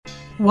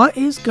What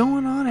is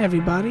going on,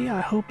 everybody? I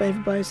hope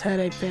everybody's had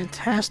a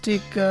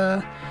fantastic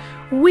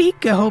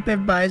week. I hope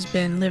everybody's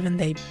been living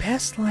their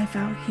best life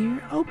out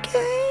here.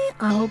 Okay,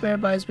 I hope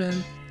everybody's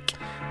been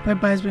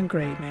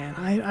great, man.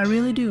 I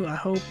really do. I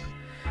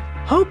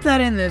hope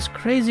that in this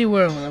crazy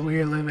world that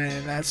we're living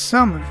in, that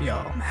some of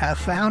y'all have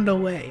found a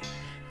way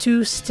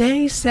to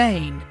stay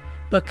sane,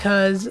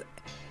 because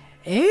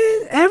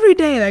every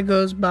day that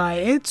goes by,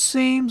 it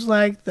seems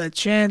like the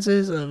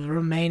chances of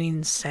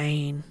remaining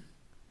sane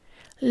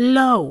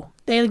low.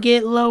 They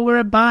get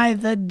lower by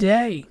the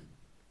day.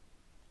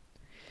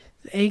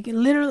 They get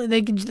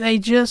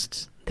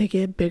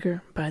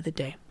bigger by the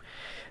day.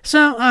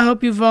 So I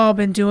hope you've all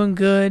been doing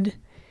good,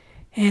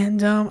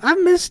 and I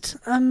missed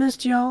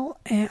y'all,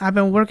 and I've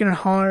been working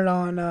hard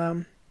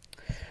on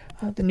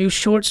the new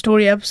short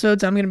story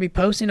episodes I'm going to be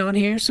posting on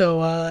here. So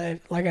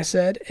like I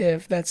said,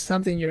 if that's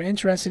something you're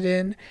interested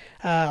in,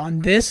 on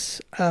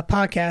this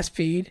podcast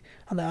feed,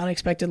 on the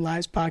Unexpected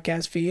Lives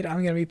podcast feed,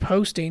 I'm going to be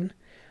posting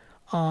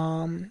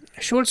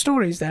short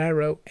stories that I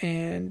wrote,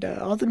 and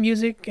all the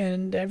music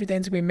and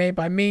everything's gonna be made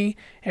by me.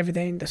 I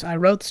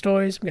wrote the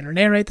stories, I'm gonna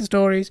narrate the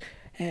stories,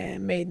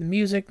 and made the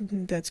music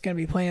that's gonna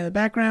be playing in the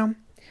background.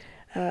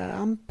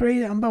 I'm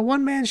a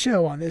one-man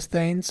show on this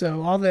thing,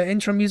 so all the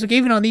intro music,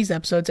 even on these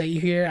episodes that you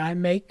hear, I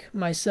make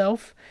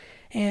myself.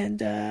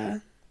 And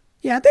I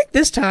think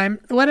this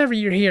time, whatever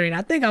you're hearing,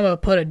 I think I'm gonna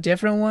put a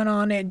different one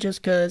on it,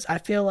 just because I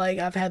feel like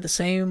I've had the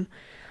same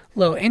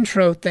little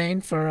intro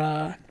thing for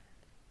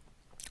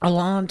a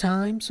long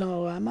time,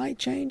 so I might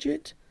change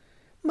it.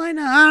 Might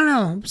not, I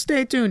don't know.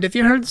 Stay tuned. If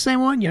you heard the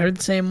same one, you heard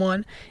the same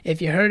one.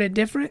 If you heard it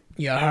different,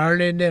 you heard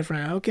it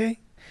different, okay?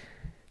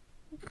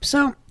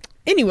 So,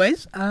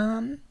 anyways,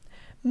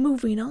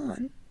 moving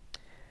on.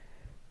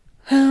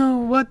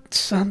 What's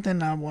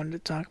something I wanted to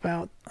talk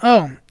about?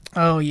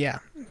 Oh yeah.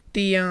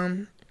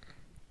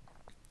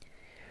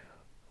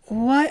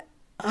 What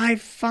I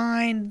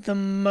find the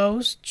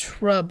most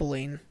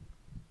troubling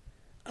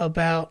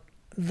about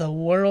the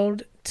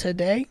world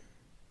today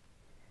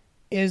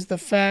is the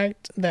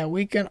fact that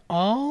we can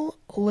all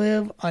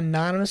live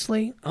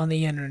anonymously on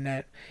the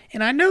internet.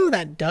 And I know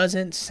that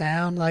doesn't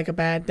sound like a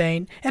bad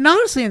thing, and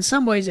honestly in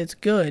some ways it's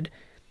good,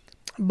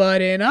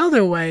 but in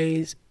other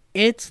ways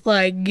it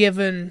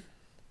gives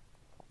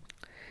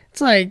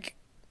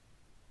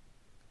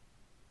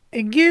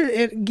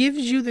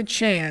you the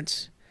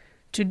chance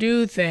to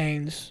do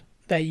things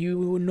that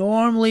you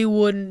normally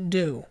wouldn't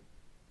do,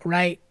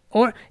 right?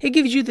 Or it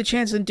gives you the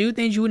chance to do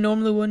things you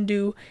normally wouldn't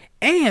do,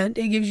 and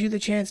it gives you the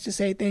chance to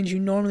say things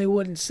you normally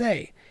wouldn't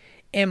say.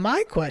 And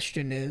my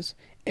question is,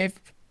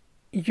 if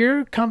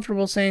you're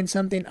comfortable saying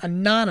something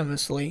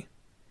anonymously,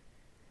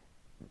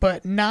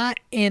 but not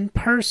in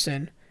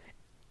person,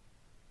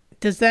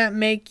 does that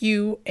make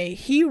you a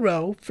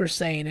hero for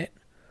saying it,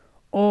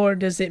 or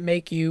does it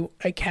make you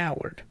a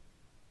coward?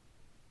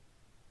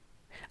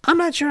 I'm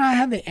not sure I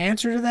have the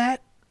answer to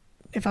that,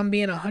 if I'm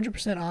being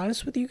 100%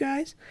 honest with you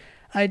guys.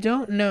 I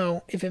don't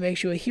know if it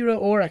makes you a hero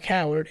or a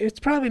coward.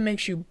 It probably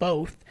makes you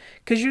both,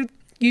 because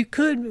you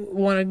could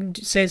want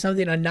to say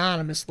something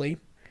anonymously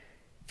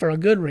for a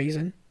good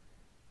reason,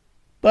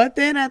 but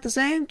then at the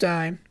same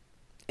time,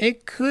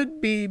 it could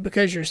be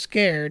because you're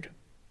scared,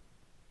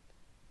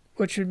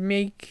 which would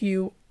make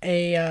you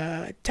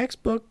a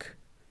textbook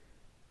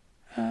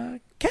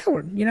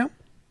coward, you know?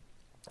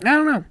 I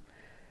don't know.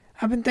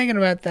 I've been thinking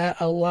about that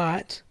a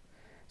lot,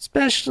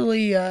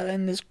 especially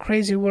in this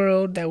crazy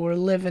world that we're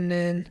living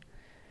in.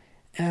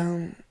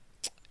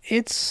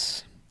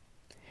 It's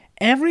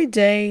every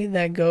day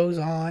that goes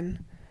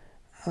on,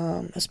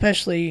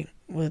 especially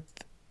with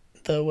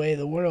the way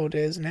the world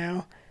is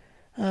now.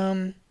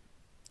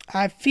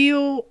 I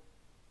feel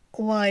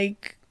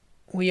like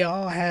we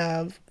all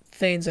have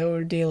things that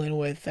we're dealing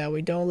with that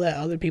we don't let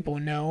other people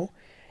know,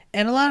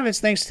 and a lot of it's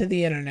thanks to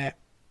the internet.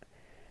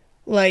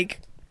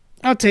 Like,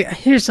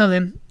 here's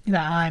something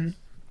that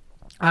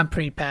I'm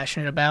pretty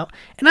passionate about,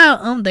 and I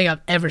don't think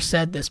I've ever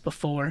said this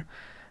before,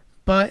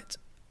 but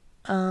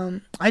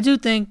I do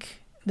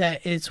think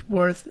that it's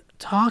worth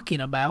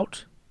talking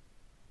about,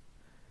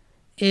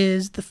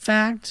 is the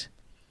fact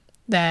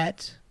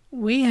that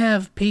we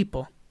have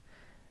people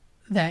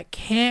that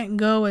can't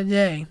go a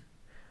day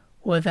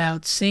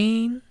without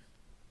seeing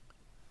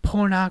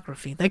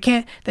pornography.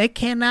 They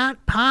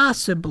cannot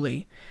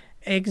possibly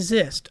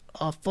exist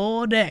a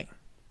full day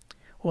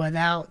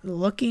without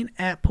looking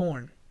at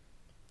porn.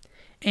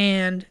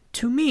 And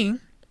to me,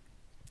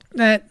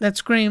 that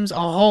screams a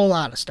whole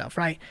lot of stuff,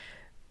 right?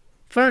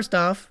 First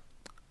off,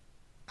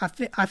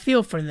 I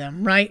feel for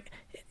them, right?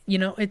 You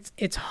know,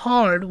 it's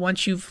hard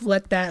once you've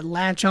let that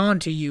latch on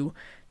to you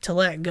to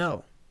let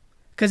go,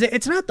 because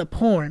it's not the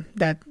porn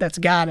that's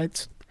got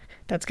its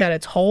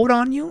hold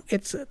on you.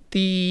 It's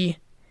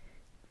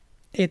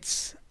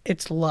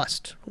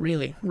lust,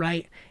 really,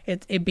 right?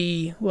 It'd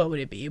be, what would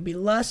it be? It'd be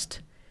lust,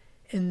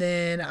 and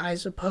then I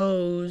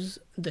suppose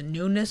the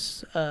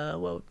newness.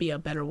 What would be a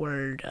better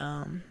word?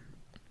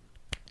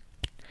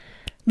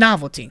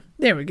 Novelty.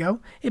 There we go.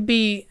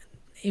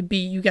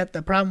 you got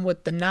the problem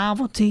with the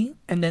novelty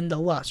and then the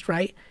lust,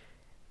 right?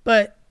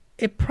 But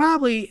the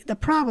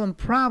problem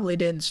probably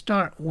didn't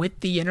start with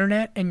the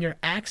internet and your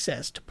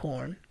access to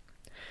porn.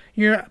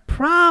 Your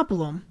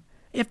problem,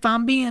 if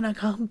I'm being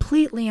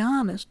completely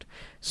honest,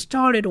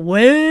 started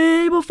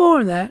way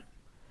before that,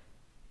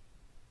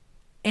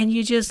 and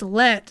you just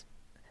let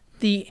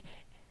the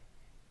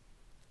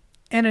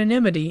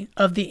anonymity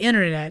of the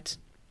internet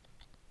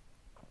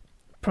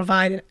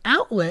provide an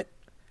outlet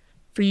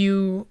for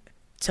you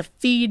to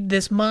feed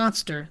this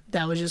monster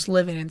that was just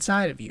living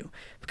inside of you.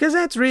 Because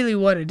that's really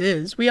what it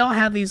is. We all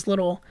have these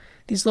little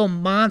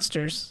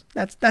monsters.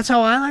 That's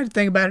how I like to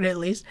think about it, at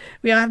least.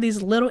 We all have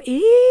these little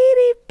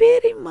itty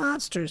bitty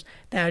monsters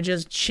that are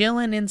just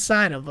chilling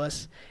inside of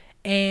us.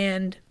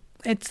 And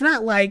it's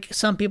not like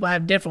some people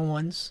have different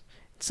ones,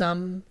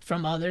 some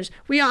from others.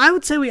 I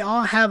would say we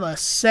all have a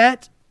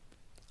set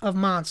of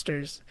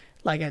monsters,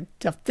 like a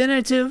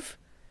definitive,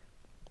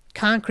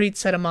 concrete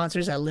set of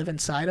monsters that live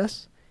inside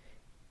us.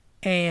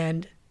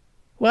 And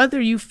whether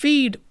you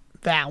feed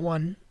that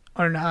one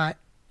or not,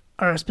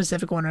 or a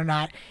specific one or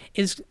not,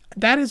 is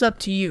up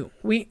to you.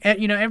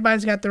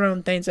 Everybody's got their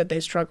own things that they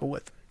struggle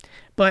with.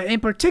 But in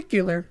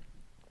particular,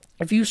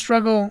 if you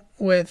struggle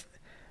with,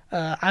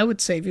 I would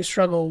say if you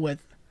struggle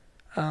with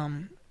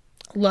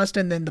lust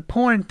and then the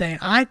porn thing,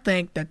 I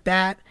think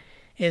that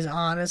is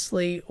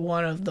honestly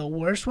one of the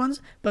worst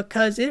ones,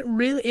 because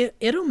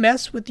it'll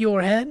mess with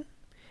your head,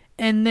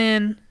 and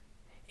then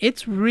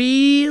it's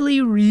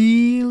really,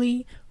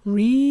 really,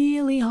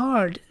 really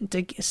hard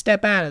to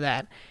step out of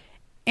that.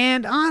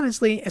 And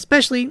honestly,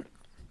 especially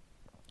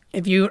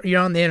if you're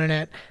on the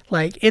internet,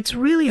 like, it's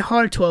really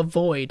hard to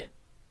avoid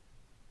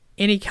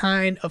any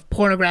kind of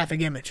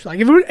pornographic image. Like,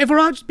 if we're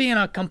all just being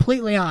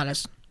completely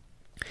honest,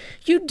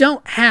 you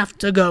don't have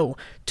to go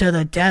to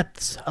the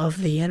depths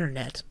of the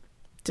internet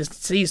to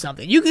see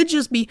something. You could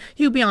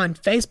be on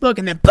Facebook,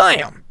 and then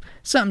bam,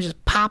 something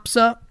just pops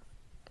up,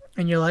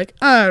 and you're like,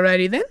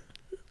 alrighty then.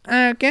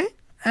 Okay.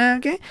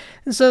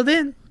 And so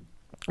then,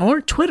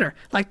 or Twitter.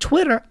 Like,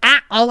 Twitter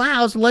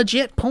allows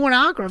legit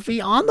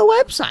pornography on the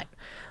website.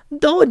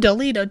 They'll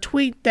delete a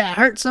tweet that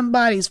hurt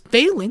somebody's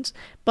feelings,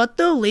 but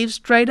they'll leave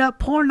straight up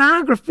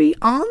pornography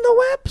on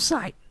the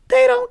website.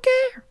 They don't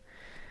care.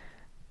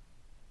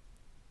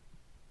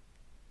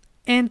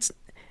 And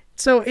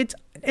so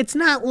it's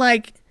not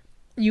like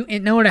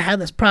in order to have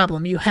this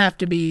problem, you have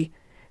to be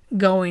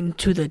going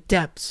to the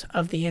depths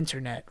of the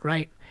internet,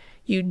 right?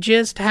 You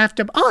just have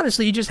to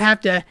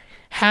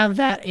have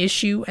that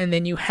issue, and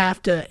then you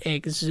have to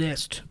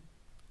exist,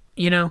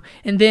 and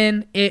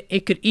then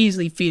it could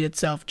easily feed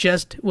itself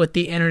just with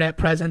the internet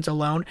presence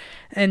alone,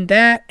 and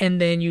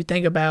then you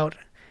think about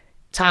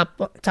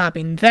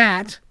topping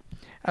that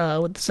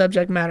with the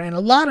subject matter and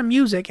a lot of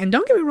music. And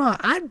don't get me wrong,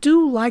 I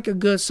do like a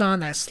good song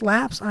that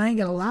slaps, I ain't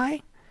gonna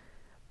lie,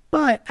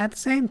 but at the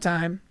same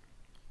time,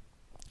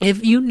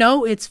 if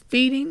it's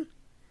feeding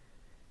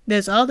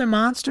this other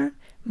monster,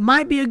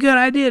 might be a good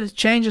idea to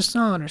change a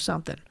song or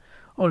something,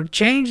 or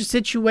change the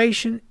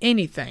situation,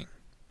 anything.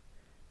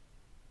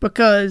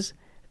 Because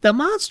the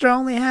monster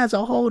only has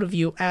a hold of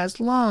you as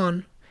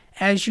long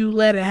as you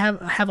let it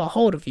have a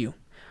hold of you.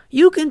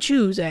 You can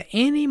choose at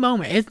any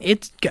moment.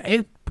 It's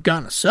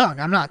gonna suck.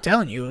 I'm not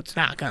telling you it's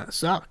not gonna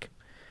suck.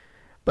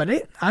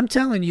 But I'm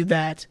telling you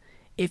that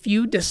if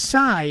you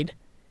decide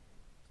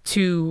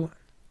to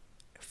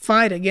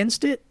fight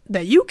against it,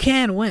 that you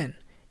can win.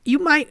 You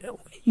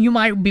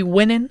might be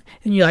winning,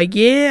 and you're like,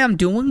 yeah, I'm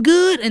doing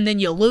good, and then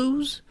you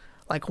lose,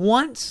 like,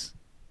 once.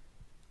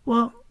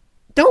 Well,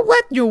 don't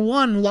let your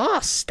one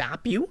loss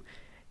stop you.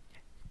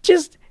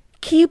 Just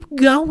keep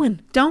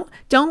going.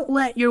 Don't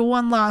let your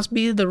one loss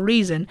be the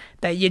reason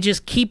that you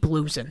just keep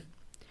losing.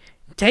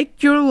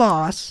 Take your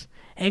loss,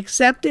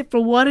 accept it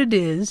for what it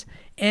is,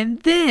 and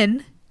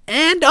then,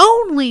 and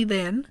only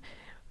then,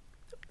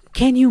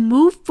 can you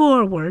move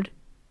forward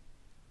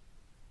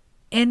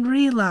and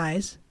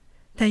realize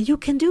that you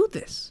can do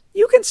this.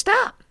 You can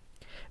stop.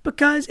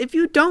 Because if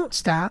you don't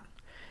stop,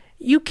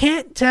 you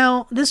can't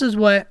tell. This is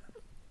what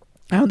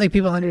I don't think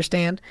people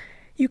understand.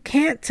 You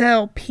can't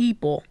tell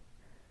people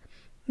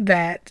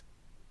that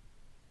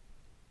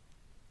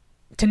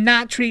to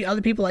not treat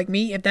other people like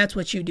me if that's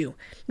what you do.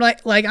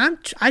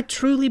 I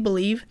truly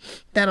believe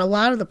that a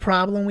lot of the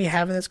problem we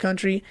have in this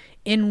country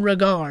in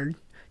regard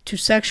to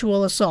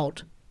sexual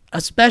assault,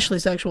 especially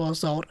sexual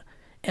assault,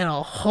 and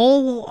a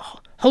whole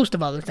host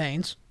of other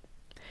things,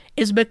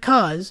 is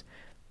because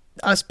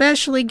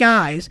especially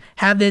guys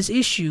have this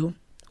issue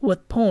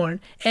with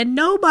porn, and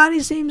nobody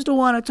seems to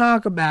want to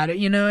talk about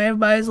it.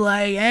 Everybody's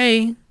like,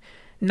 hey,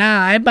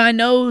 nah, everybody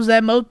knows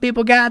that most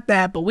people got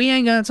that, but we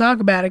ain't going to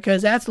talk about it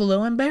because that's a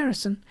little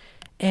embarrassing.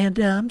 And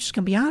I'm just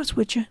going to be honest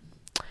with you.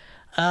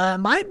 It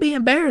might be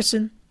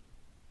embarrassing,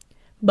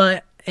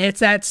 but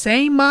it's that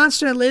same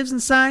monster that lives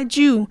inside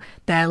you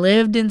that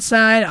lived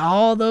inside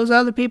all those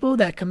other people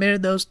that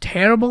committed those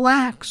terrible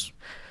acts.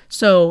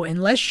 So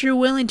unless you're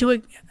willing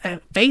to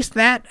face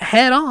that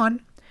head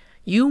on,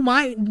 you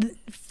might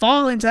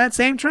fall into that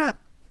same trap.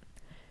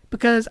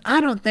 Because I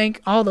don't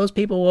think all those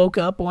people woke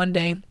up one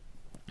day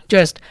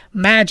just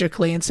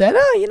magically and said,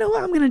 "Oh, you know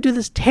what? I'm going to do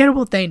this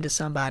terrible thing to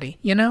somebody."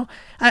 You know,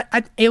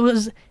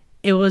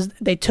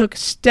 they took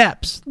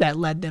steps that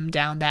led them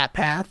down that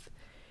path,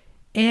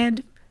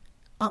 and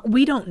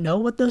we don't know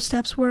what those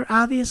steps were.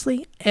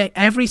 Obviously,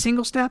 every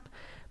single step.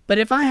 But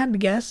if I had to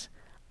guess,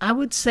 I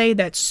would say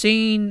that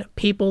seeing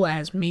people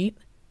as meat,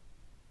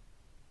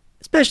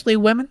 especially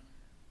women,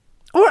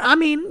 or I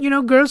mean,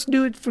 girls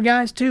do it for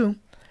guys too.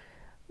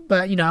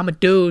 But I'm a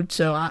dude,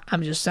 so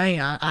I'm just saying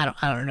I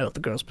don't know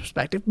the girl's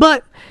perspective.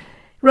 But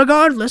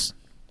regardless,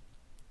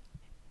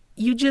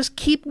 you just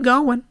keep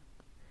going,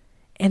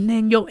 and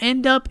then you'll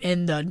end up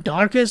in the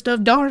darkest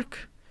of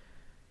dark.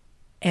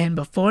 And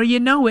before you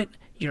know it,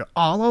 you're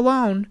all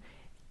alone,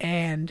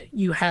 and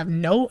you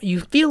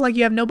feel like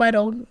you have nobody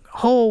to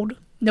hold,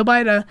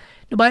 nobody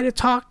to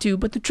talk to.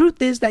 But the truth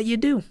is that you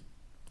do,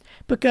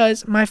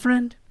 because my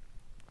friend,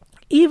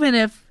 even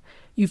if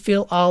you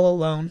feel all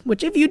alone,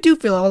 which if you do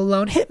feel all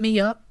alone, hit me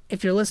up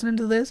if you're listening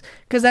to this,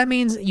 because that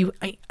means you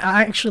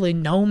actually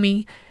know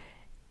me,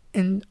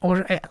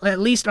 or at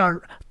least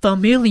are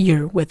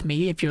familiar with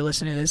me. If you're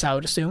listening to this, I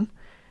would assume.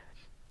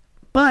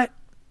 But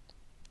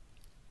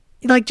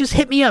just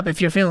hit me up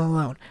if you're feeling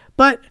alone.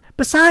 But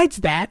besides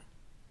that,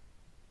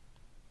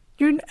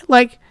 you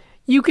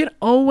can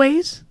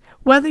always,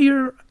 whether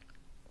you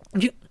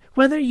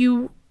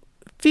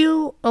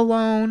feel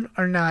alone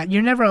or not,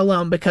 you're never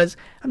alone, because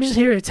I'm just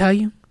here to tell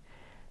you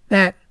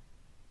that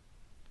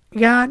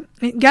God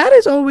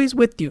is always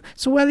with you.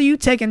 So whether you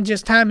taking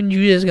just time and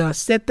you're just gonna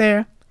sit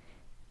there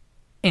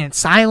in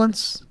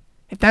silence,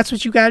 if that's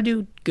what you gotta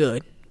do,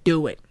 good,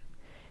 do it.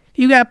 If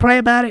you gotta pray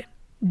about it,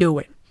 do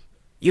it.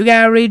 You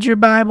gotta read your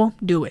Bible,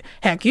 do it.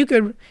 Heck, you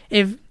could,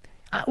 if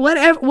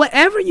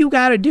whatever you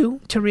gotta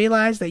do to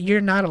realize that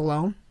you're not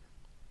alone,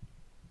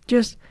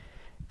 just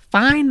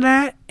find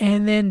that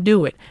and then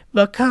do it.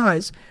 But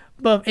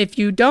if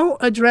you don't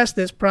address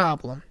this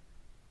problem,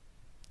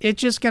 it's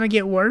just going to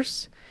get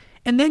worse.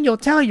 And then you'll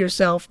tell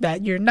yourself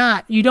that you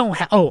don't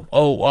have,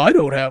 I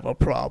don't have a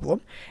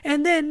problem.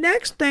 And then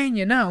next thing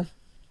you know,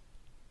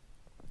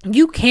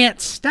 you can't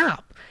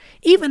stop.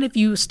 Even if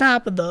you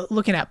stop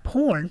looking at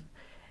porn,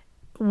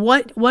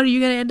 what are you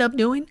going to end up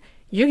doing?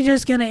 You're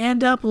just going to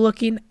end up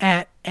looking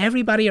at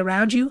everybody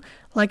around you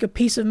like a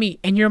piece of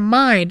meat. And your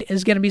mind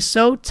is going to be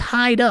so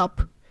tied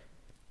up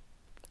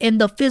in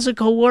the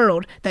physical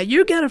world that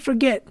you're going to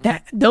forget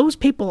that those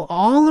people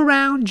all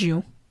around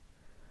you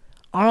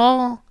are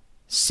all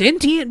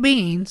sentient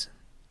beings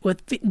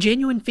with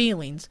genuine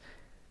feelings.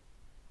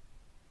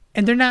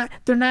 And they're not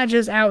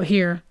just out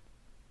here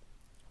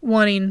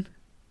wanting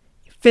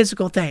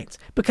physical things.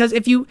 Because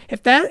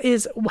if that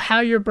is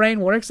how your brain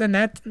works, and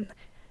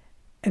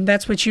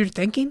that's what you're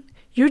thinking,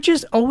 you're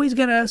just always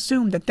going to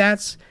assume that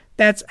that's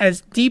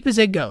as deep as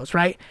it goes,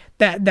 right?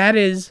 That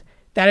is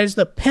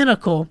the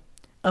pinnacle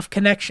of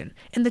connection.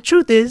 And the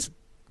truth is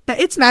that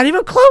it's not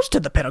even close to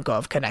the pinnacle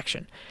of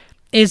connection.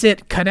 Is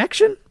it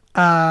connection?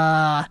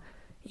 Yeah.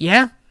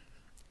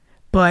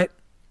 But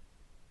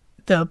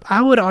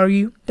I would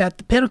argue that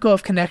the pinnacle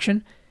of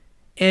connection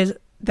is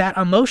that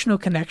emotional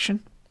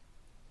connection,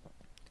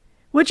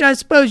 which I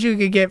suppose you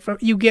get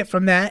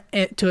from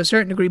that to a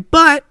certain degree,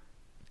 but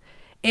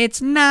it's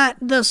not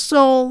the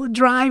sole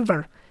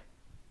driver.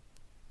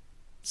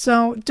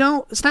 So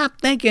don't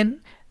stop thinking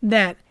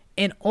that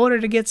in order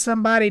to get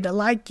somebody to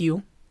like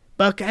you,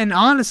 and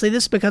honestly,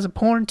 this is because of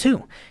porn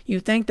too. You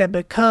think that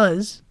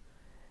because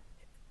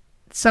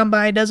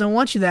somebody doesn't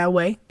want you that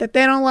way, that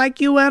they don't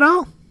like you at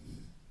all.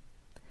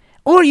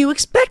 Or you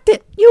expect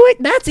it.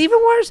 That's even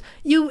worse.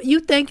 You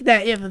think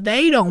that if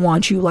they don't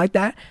want you like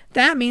that,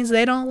 that means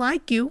they don't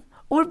like you,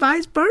 or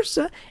vice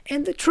versa.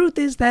 And the truth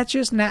is that's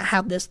just not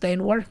how this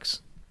thing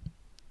works.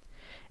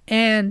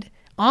 And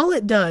all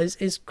it does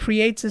is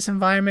creates this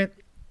environment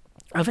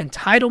of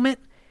entitlement,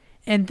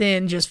 and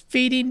then just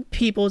feeding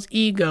people's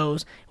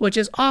egos, which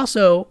is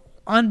also,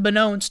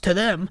 unbeknownst to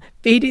them,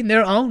 feeding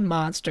their own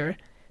monster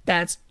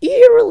that's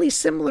eerily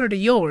similar to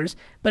yours,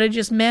 but it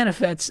just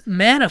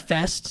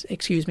manifests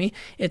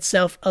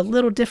itself a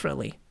little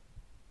differently.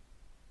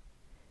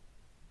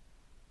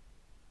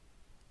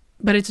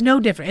 But it's no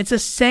different. It's the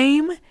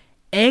same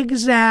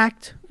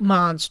exact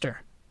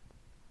monster.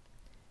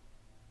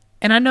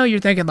 And I know you're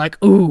thinking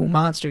like, ooh,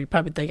 monster. You're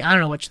probably thinking, I don't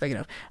know what you're thinking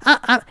of.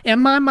 In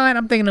my mind,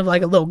 I'm thinking of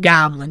like a little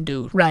goblin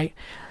dude, right?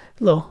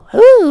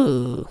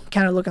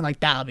 Kind of looking like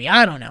Dobby.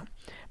 I don't know.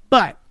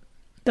 But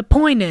the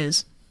point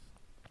is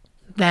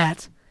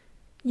that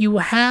you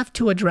have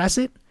to address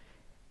it,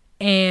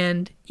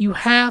 and you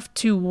have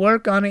to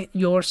work on it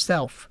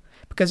yourself.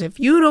 Because if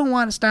you don't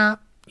want to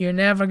stop, you're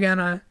never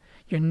gonna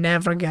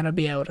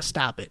be able to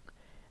stop it.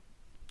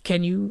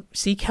 Can you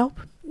seek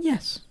help?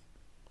 Yes.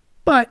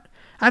 But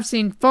I've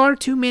seen far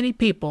too many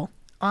people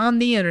on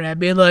the internet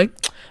be like,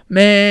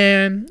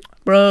 man,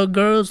 bro,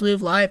 girls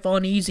live life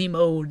on easy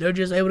mode. They're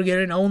just able to get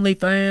an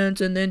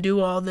OnlyFans and then do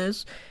all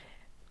this.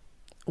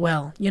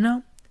 Well,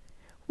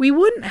 we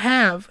wouldn't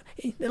have,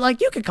 like,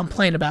 you could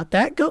complain about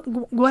that. Go,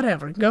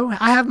 whatever. Go.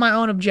 I have my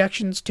own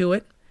objections to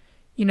it.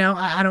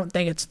 I don't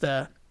think it's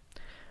the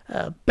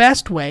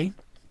best way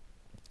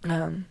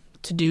to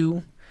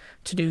do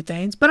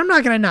things, but I'm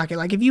not gonna knock it.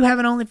 Like, if you have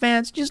an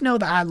OnlyFans, just know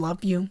that I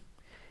love you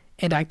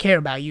and I care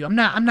about you. I'm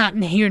not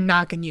here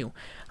knocking you.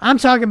 I'm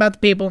talking about the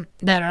people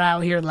that are out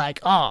here like,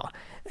 oh,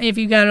 if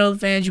you got an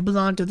OnlyFans, you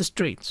belong to the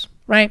streets,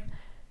 right?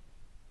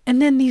 And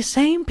then these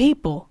same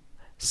people,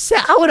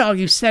 I would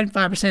argue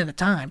 75% of the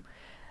time,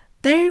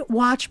 they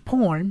watch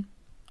porn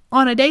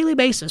on a daily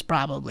basis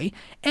probably,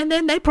 and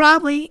then they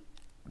probably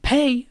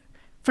pay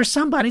for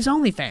somebody's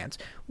OnlyFans,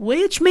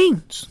 which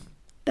means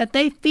that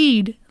they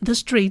feed the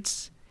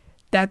streets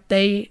that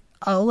they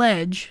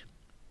allege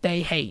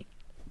they hate.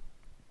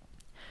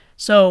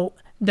 So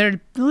they're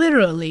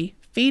literally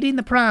feeding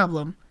the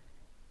problem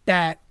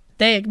that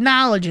they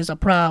acknowledge is a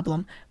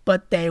problem,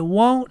 but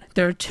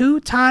they're too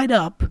tied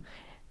up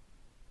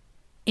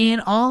in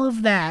all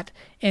of that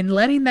and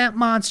letting that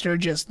monster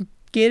just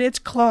get its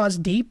claws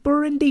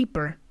deeper and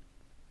deeper.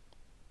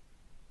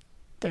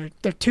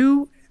 They're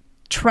too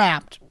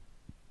trapped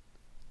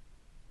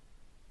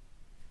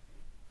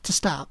to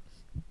stop.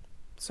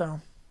 So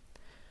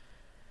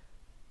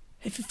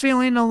if you're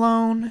feeling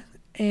alone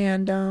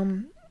and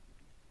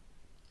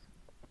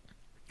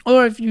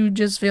or if you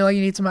just feel like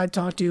you need somebody to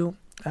talk to,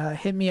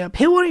 hit me up.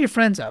 Hit one of your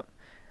friends up.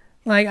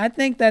 Like, I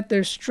think that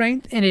there's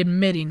strength in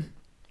admitting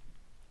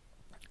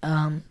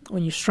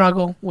when you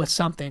struggle with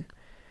something,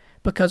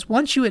 because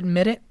once you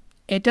admit it,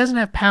 it doesn't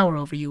have power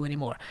over you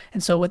anymore.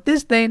 And so with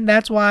this thing,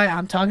 that's why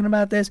I'm talking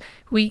about this.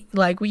 We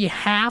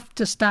have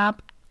to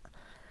stop.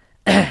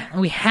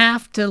 We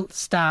have to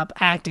stop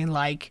acting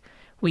like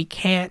we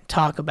can't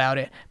talk about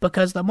it,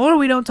 because the more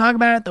we don't talk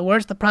about it, the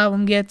worse the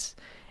problem gets,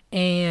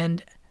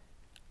 and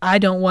I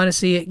don't want to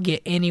see it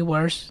get any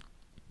worse.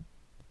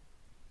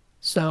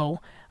 So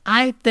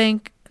I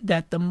think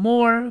that the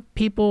more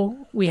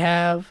people we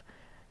have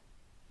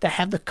that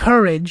have the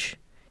courage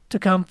to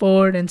come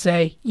forward and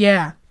say,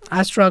 yeah,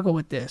 I struggle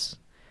with this,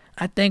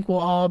 I think we'll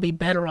all be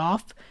better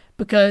off,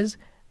 because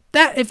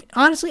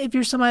if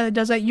you're somebody that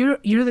does that,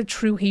 you're the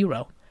true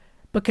hero,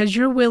 because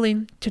you're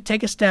willing to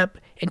take a step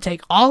and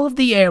take all of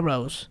the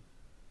arrows,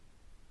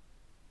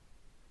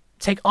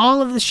 take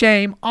all of the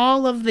shame,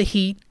 all of the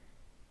heat.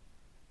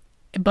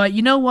 But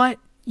you know what?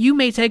 You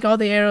may take all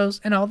the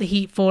arrows and all the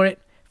heat for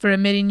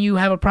admitting you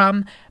have a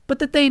problem. But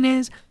the thing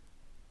is,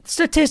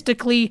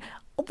 statistically,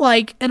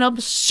 like, an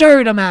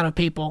absurd amount of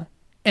people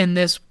in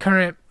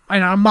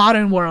our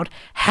modern world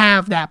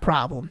have that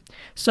problem.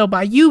 So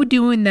by you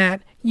doing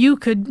that, you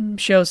could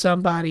show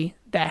somebody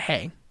that,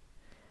 hey,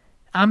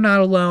 I'm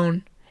not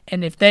alone,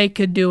 and if they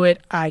could do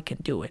it, I can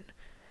do it.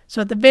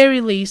 So at the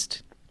very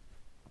least,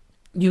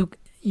 you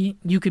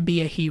could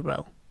be a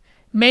hero.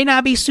 May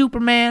not be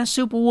Superman,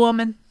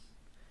 Superwoman,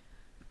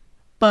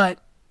 but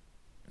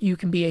you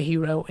can be a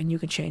hero and you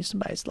can change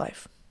somebody's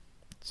life.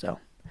 So,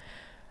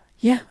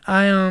 yeah,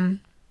 I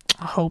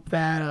hope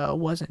that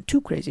wasn't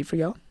too crazy for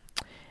y'all.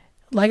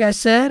 Like I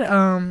said,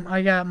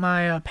 I got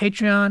my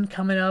Patreon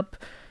coming up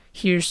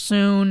here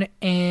soon,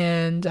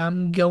 and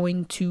I'm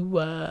going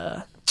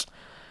to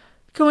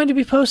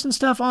be posting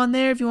stuff on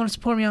there. If you want to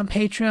support me on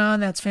Patreon,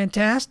 that's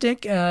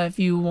fantastic. If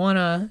you want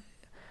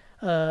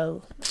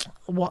to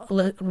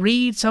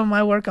read some of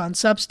my work on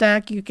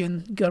Substack, you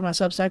can go to my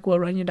Substack,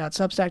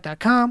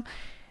 willrunyou.substack.com,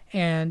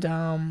 and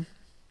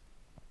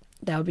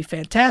that would be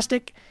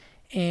fantastic.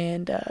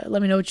 And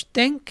let me know what you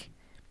think.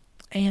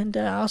 And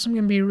also, I'm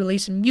going to be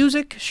releasing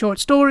music, short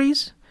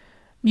stories.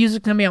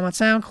 Music's going to be on my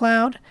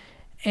SoundCloud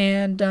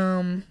and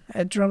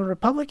at Drummer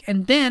Republic.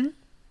 And then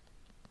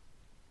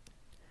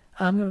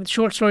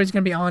short stories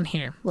going to be on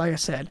here, like I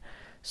said.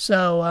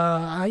 So,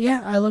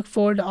 I look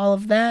forward to all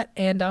of that,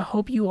 and I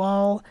hope you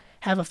all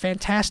have a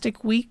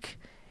fantastic week,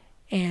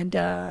 and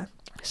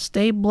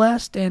stay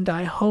blessed, and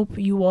I hope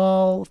you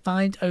all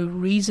find a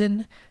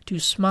reason to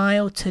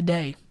smile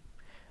today.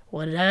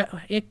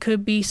 It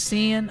could be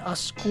seeing a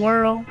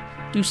squirrel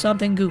do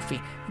something goofy,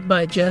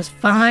 but just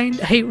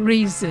find a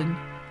reason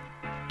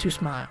to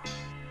smile.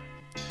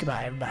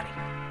 Goodbye,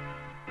 everybody.